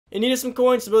And needed some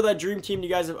coins to build that dream team you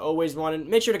guys have always wanted.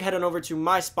 Make sure to head on over to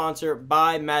my sponsor,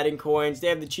 Buy Madden Coins. They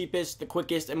have the cheapest, the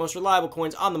quickest, and most reliable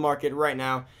coins on the market right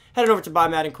now. Head on over to Buy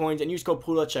Madden Coins and use code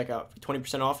Poodle at checkout for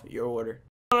 20% off your order.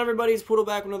 Hello everybody, it's Poodle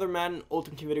back with another Madden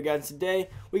Ultimate Team video, guys. Today,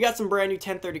 we got some brand new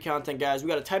 1030 content, guys. We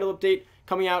got a title update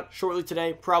coming out shortly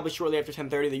today, probably shortly after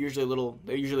 1030.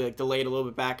 They're usually like delayed a little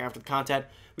bit back after the content.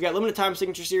 We got limited time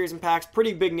signature series and packs.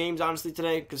 Pretty big names, honestly,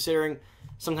 today, considering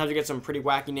sometimes we get some pretty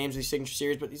wacky names in these signature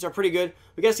series, but these are pretty good.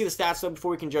 We gotta see the stats though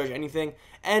before we can judge anything.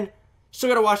 And still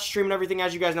gotta watch the stream and everything.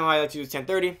 As you guys know how I like to do this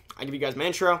 1030. I give you guys my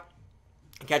intro.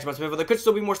 Catch up on some info. There could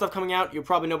still be more stuff coming out. You'll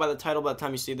probably know by the title by the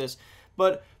time you see this.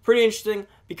 But pretty interesting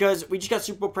because we just got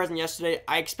Super Bowl present yesterday.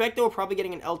 I expect that we're probably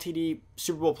getting an LTD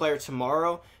Super Bowl player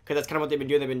tomorrow because that's kind of what they've been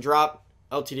doing. They've been drop,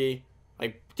 LTD,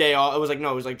 like day off. It was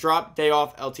like drop, day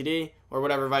off, LTD, or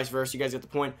whatever, vice versa. You guys get the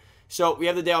point. So we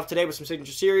have the day off today with some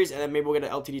signature series, and then maybe we'll get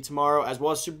an LTD tomorrow, as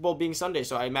well as Super Bowl being Sunday.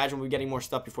 So I imagine we'll be getting more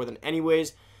stuff before then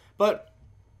anyways. But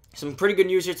some pretty good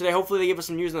news here today. Hopefully they give us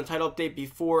some news on the title update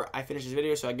before I finish this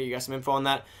video, so I can get you guys some info on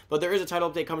that. But there is a title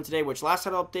update coming today, which last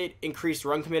title update increased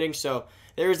run committing, so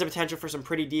there is the potential for some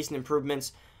pretty decent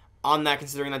improvements on that,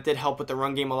 considering that did help with the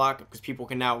run game a lot, because people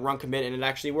can now run commit, and it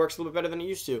actually works a little bit better than it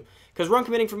used to. Because run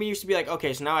committing for me used to be like,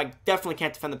 okay, so now I definitely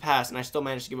can't defend the pass, and I still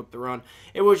managed to give up the run.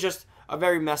 It was just a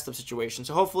very messed up situation.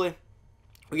 So hopefully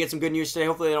we get some good news today.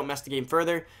 Hopefully they don't mess the game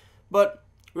further. But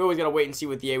we always got to wait and see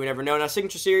with the EA. We never know. Now,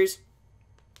 signature series,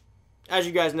 as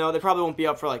you guys know, they probably won't be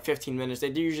up for like 15 minutes. They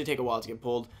do usually take a while to get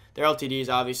pulled. They're LTDs,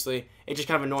 obviously. It's just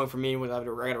kind of annoying for me when I got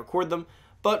to record them.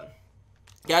 But,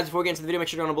 guys, before we get into the video, make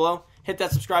sure to go down below. Hit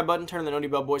that subscribe button. Turn on the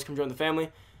notification bell, boys. Come join the family.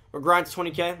 We're grinding to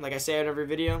 20K, like I say in every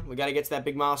video. We got to get to that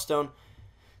big milestone.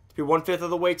 To be 1/5 of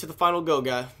the way to the final goal,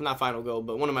 guy. Not final goal,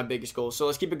 but one of my biggest goals. So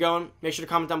let's keep it going. Make sure to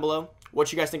comment down below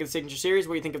what you guys think of the signature series,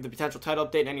 what you think of the potential title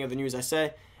update, and any other news I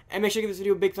say. And make sure to give this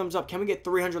video a big thumbs up. Can we get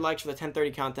 300 likes for the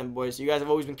 1030 content, boys? You guys have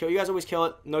always been killed. You guys always kill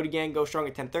it. Noti gang, go strong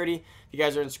at 1030. If you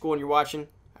guys are in school and you're watching,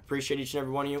 I appreciate each and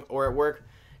every one of you, or at work.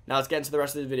 Now let's get into the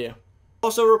rest of this video.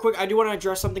 Also, real quick, I do want to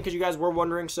address something because you guys were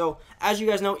wondering. So, as you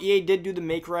guys know, EA did do the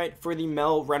make right for the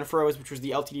Mel Renfros, which was the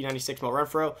LTD 96 Mel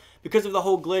Renfro. Because of the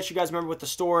whole glitch, you guys remember with the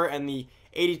store and the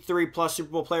 83 plus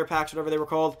Super Bowl player packs, whatever they were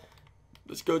called.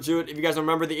 Let's go to it. If you guys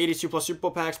remember the 82 plus Super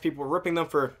Bowl packs, people were ripping them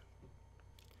for,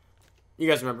 you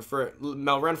guys remember, for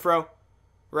Mel Renfro,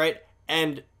 right?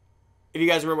 And if you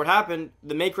guys remember what happened,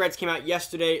 the make rights came out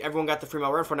yesterday. Everyone got the free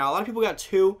Mel Renfro. Now, a lot of people got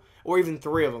 2 or even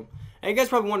 3 of them. And you guys are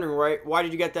probably wondering, right, why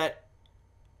did you get that?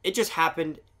 It just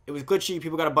happened. It was glitchy.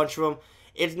 People got a bunch of them.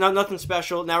 It's nothing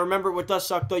special. Now, remember, what does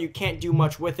suck, though, you can't do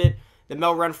much with it. The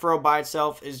Mel Renfro by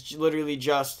itself is literally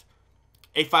just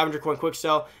a 500 coin quick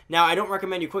sell. Now, I don't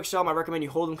recommend you quick sell them. I recommend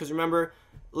you hold them because, remember,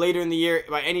 later in the year,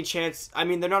 by any chance, I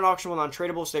mean, they're not auctionable,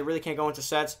 non-tradable, so they really can't go into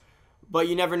sets. But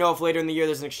you never know if later in the year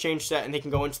there's an exchange set and they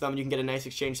can go into them and you can get a nice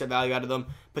exchange set value out of them,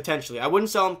 potentially. I wouldn't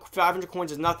sell them. 500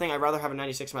 coins is nothing. I'd rather have a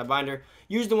 96 in my binder.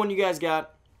 Use the one you guys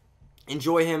got.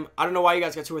 Enjoy him. I don't know why you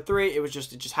guys got 2 or 3. It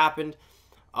just happened.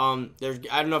 I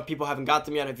don't know if people haven't got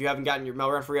them yet. If you haven't gotten your Mel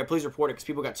Renfro yet, please report it because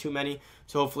people got too many.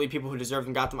 So hopefully people who deserve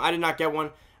them got them. I did not get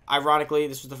one. Ironically,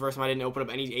 this was the first time I didn't open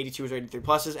up any 82s or 83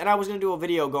 pluses, and I was going to do a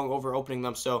video going over opening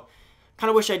them, so kind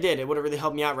of wish I did. It would have really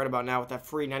helped me out right about now with that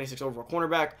free 96 overall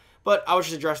cornerback, but I was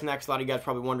just addressing that because a lot of you guys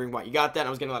probably wondering why you got that, and I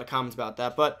was getting a lot of comments about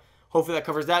that, but hopefully that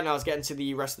covers that. Now let's get into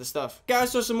the rest of the stuff.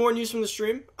 Guys, so some more news from the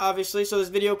stream, obviously. So this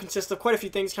video consists of quite a few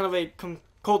things, kind of a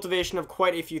cultivation of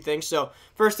quite a few things. So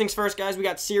first things first, guys, we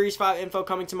got Series 5 info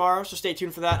coming tomorrow, so stay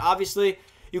tuned for that. Obviously,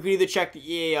 you can either check the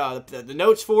EA, the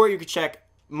notes for it, you could check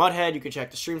Mudhead, you can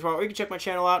check the stream tomorrow, or you can check my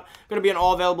channel out. Going to be on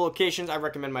all available locations. I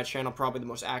recommend my channel, probably the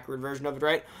most accurate version of it,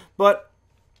 right? But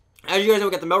as you guys know,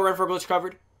 we got the Mel Renfro glitch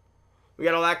covered. We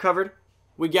got all that covered.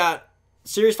 We got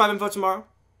Series 5 info tomorrow,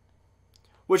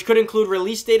 which could include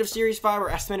release date of Series 5 or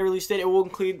estimated release date. It will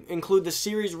include the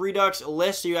Series Redux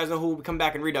list, so you guys know who will come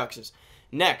back in Reduxes.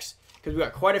 Next, because we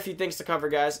got quite a few things to cover,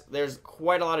 guys. There's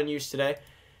quite a lot of news today.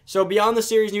 So beyond the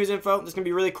series news info, this is going to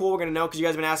be really cool. We're going to know because you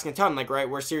guys have been asking a ton, like, right,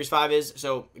 where Series 5 is.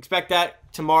 So expect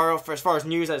that tomorrow. For as far as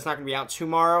news, that it's not going to be out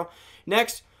tomorrow.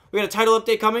 Next, we got a title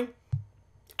update coming,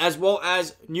 as well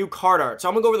as new card art. So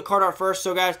I'm going to go over the card art first.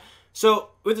 So, guys,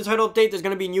 so with the title update, there's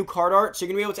going to be new card art. So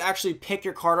you're going to be able to actually pick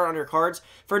your card art on your cards.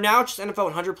 For now, it's just NFL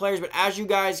 100 players. But as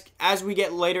we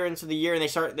get later into the year and they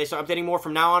start updating more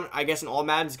from now on, I guess in all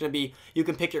Madden, it's going to be you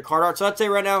can pick your card art. So let's say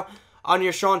right now on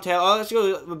your Sean Taylor, let's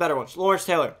go with the better ones. Lawrence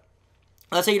Taylor.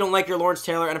 Let's say you don't like your Lawrence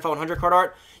Taylor NFL 100 card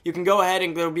art. You can go ahead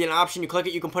and there will be an option. You click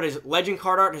it. You can put his legend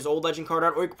card art, his old legend card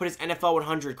art, or you can put his NFL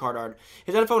 100 card art.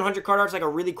 His NFL 100 card art is like a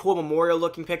really cool memorial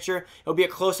looking picture. It'll be a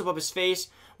close-up of his face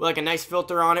with like a nice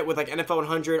filter on it with like NFL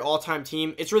 100 all-time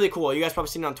team. It's really cool. You guys probably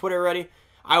seen it on Twitter already.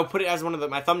 I will put it as one of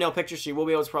my thumbnail pictures, so you will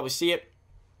be able to probably see it.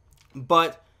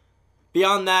 But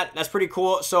beyond that, that's pretty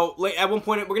cool. So at one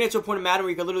point, we're going to get to a point in Madden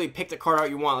where you can literally pick the card art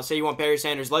you want. Let's say you want Barry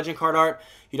Sanders' legend card art.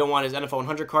 You don't want his NFL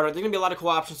 100 card art. There's going to be a lot of cool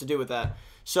options to do with that.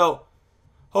 So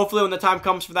hopefully when the time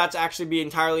comes for that to actually be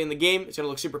entirely in the game, it's going to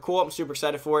look super cool. I'm super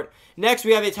excited for it. Next,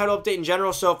 we have a title update in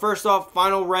general. So first off,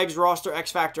 final regs roster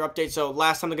X Factor update. So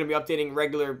last time they're going to be updating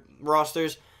regular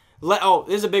rosters. Oh,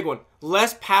 this is a big one.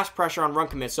 Less pass pressure on run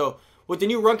commit. So with the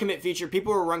new run commit feature,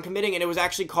 people were run committing, and it was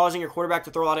actually causing your quarterback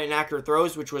to throw a lot of inaccurate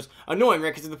throws, which was annoying, right?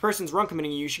 Because if the person's run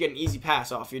committing you should get an easy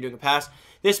pass off if you're doing a pass.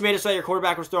 This made it so that your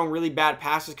quarterback was throwing really bad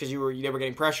passes because they were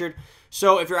getting pressured.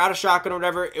 So if you're out of shotgun or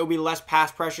whatever, it will be less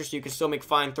pass pressure, so you can still make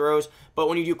fine throws. But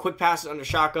when you do quick passes under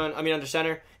under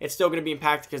center, it's still going to be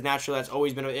impacted because naturally that's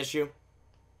always been an issue.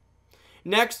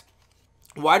 Next,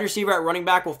 wide receiver at running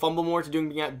back will fumble more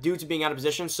due to being out of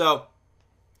position. So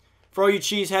for all you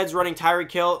cheeseheads running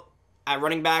Tyreek Hill at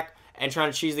running back and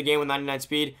trying to cheese the game with 99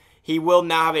 speed, he will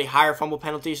now have a higher fumble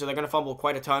penalty, so they're going to fumble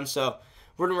quite a ton. So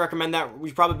wouldn't recommend that.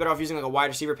 We're probably better off using like a wide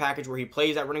receiver package where he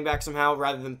plays at running back somehow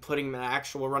rather than putting him in an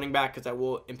actual running back because that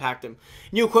will impact him.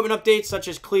 New equipment updates such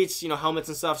as cleats, helmets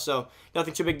and stuff, so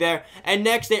nothing too big there. And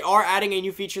next, they are adding a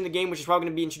new feature in the game which is probably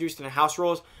going to be introduced in the house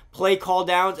rules: play call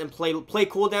downs and play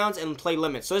cooldowns and play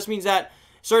limits. So this means that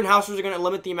certain house rules are going to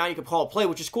limit the amount you can call a play,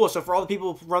 which is cool. So for all the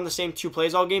people who run the same 2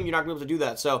 plays all game, you're not going to be able to do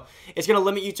that. So it's going to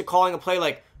limit you to calling a play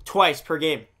like twice per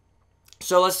game.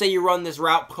 So let's say you run this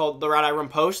route called the route I run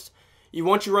post.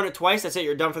 Once you run it twice, that's it.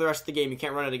 You're done for the rest of the game. You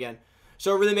can't run it again.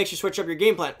 So it really makes you switch up your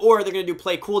game plan. Or they're going to do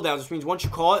play cooldowns, which means once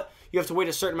you call it, you have to wait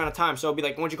a certain amount of time. So it'll be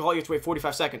like once you call it, you have to wait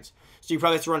 45 seconds. So you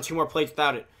probably have to run 2 more plays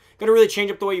without it. Going to really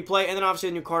change up the way you play. And then obviously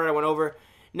the new card that I went over.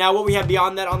 Now what we have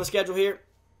beyond that on the schedule here,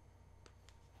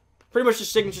 pretty much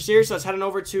just Signature Series. So let's head on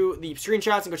over to the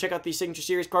screenshots and go check out the Signature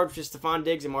Series card, which is Stephon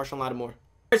Diggs and Marshawn Lattimore.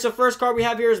 All right, so first card we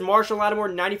have here is Marshawn Lattimore,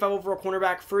 95 overall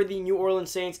cornerback for the New Orleans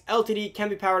Saints. LTD, can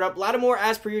be powered up. Lattimore,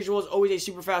 as per usual, is always a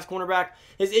super fast cornerback.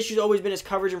 His issue's always been his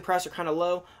coverage and press are kind of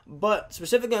low. But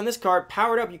specifically on this card,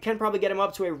 powered up, you can probably get him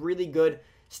up to a really good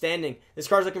standing. This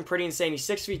card's looking pretty insane. He's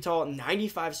 6 feet tall,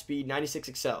 95 speed, 96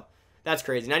 excel. That's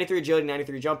crazy. 93 agility,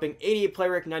 93 jumping, 88 play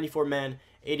rec, 94 man,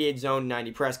 88 zone,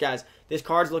 90 press. Guys, this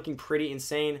card's looking pretty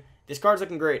insane. This card's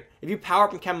looking great. If you power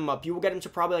up and chem him up, you will get him to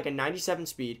probably like a 97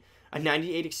 speed, a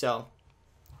 98 excel,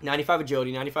 95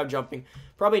 agility, 95 jumping,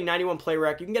 probably 91 play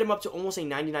rec. You can get him up to almost a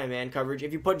 99 man coverage.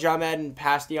 If you put John Madden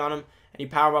pasty on him and you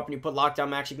power him up and you put lockdown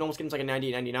max, you can almost get him to like a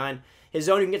 98, 99. His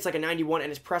zone, you can get to like a 91, and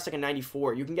his press like a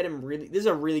 94. You can get him really, this is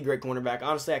a really great cornerback.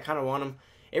 Honestly, I kind of want him.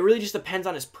 It really just depends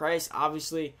on his price,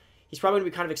 obviously. He's probably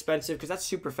going to be kind of expensive because that's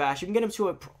super fast. You can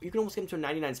almost get him to a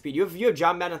 99 speed. You have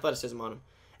John Madden athleticism on him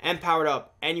and powered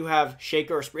up, and you have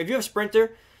Shaker. If you have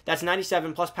Sprinter, that's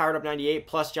 97 plus powered up 98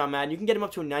 plus John Madden. You can get him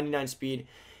up to a 99 speed.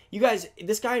 You guys,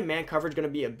 this guy in man coverage is going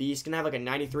to be a beast. Going to have like a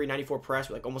 93, 94 press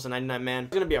with like almost a 99 man.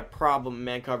 It's going to be a problem in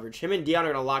man coverage. Him and Dion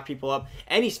are going to lock people up.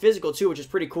 And he's physical too, which is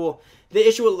pretty cool. The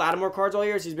issue with Lattimore cards all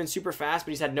year is he's been super fast,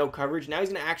 but he's had no coverage. Now he's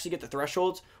going to actually get the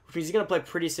thresholds, which means he's going to play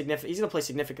pretty significant. He's going to play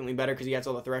significantly better because he gets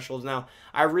all the thresholds now.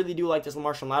 I really do like this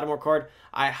Marshawn Lattimore card.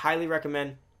 I highly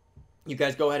recommend you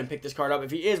guys go ahead and pick this card up.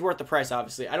 If he is worth the price,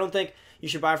 obviously. I don't think you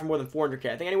should buy him for more than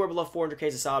 400K. I think anywhere below 400K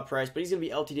is a solid price, but he's going to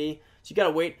be LTD, so you got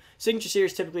to wait. Signature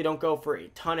Series typically don't go for a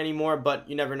ton anymore, but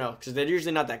you never know, because they're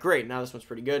usually not that great. Now this one's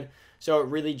pretty good, so it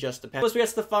really just depends. Plus, we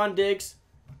got Stephon Diggs.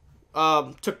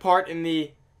 Took part in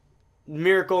the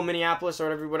Miracle Minneapolis,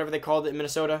 or whatever they called it in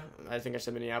Minnesota. I think I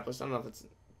said Minneapolis. I don't know if it's...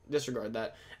 Disregard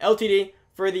that. LTD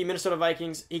for the Minnesota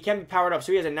Vikings. He can be powered up,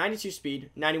 so he has a 92 speed,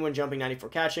 91 jumping, 94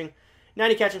 catching,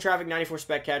 90 catch in traffic, 94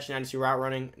 spec catch, 92 route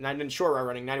running, 90 short route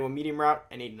running, 91 medium route,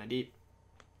 and 89 deep.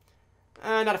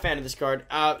 Not a fan of this card.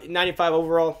 95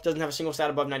 overall, doesn't have a single stat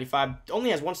above 95.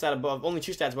 Only has one stat above, only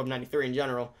 2 stats above 93 in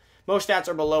general. Most stats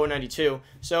are below a 92,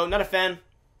 so not a fan.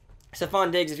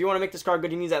 Stephon Diggs, if you want to make this card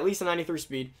good, he needs at least a 93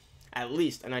 speed. At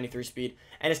least a 93 speed.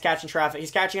 And his catch in traffic,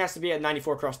 his catching has to be at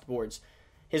 94 across the boards.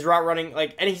 His route running,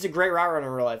 and he's a great route runner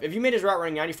in real life. If you made his route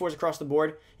running 94s across the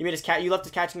board, you left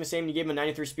his catching the same, and you gave him a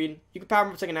 93 speed, you could power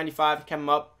him up to like a 95, chem him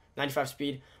up, 95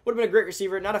 speed. Would have been a great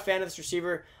receiver. Not a fan of this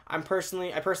receiver. I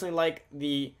personally like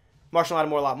the Marshawn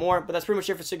Lattimore a lot more, but that's pretty much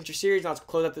it for Signature Series. Now let's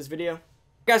close out this video.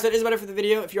 Guys, that is about it for the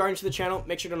video. If you are into the channel,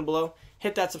 make sure down below,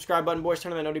 hit that subscribe button, boys,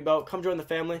 turn on that noty bell, come join the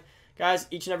family. Guys,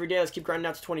 each and every day, let's keep grinding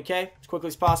out to 20K as quickly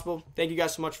as possible. Thank you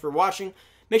guys so much for watching.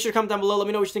 Make sure to comment down below. Let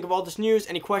me know what you think of all this news.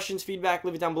 Any questions, feedback,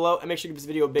 leave it down below. And make sure to give this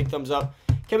video a big thumbs up.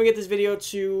 Can we get this video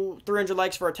to 300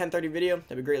 likes for our 10:30 video?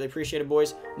 That'd be greatly appreciated,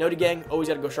 boys. Noti gang, always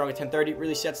got to go strong at 10:30.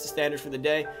 Really sets the standards for the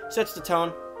day, sets the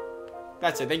tone.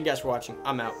 That's it. Thank you guys for watching.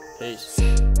 I'm out. Peace.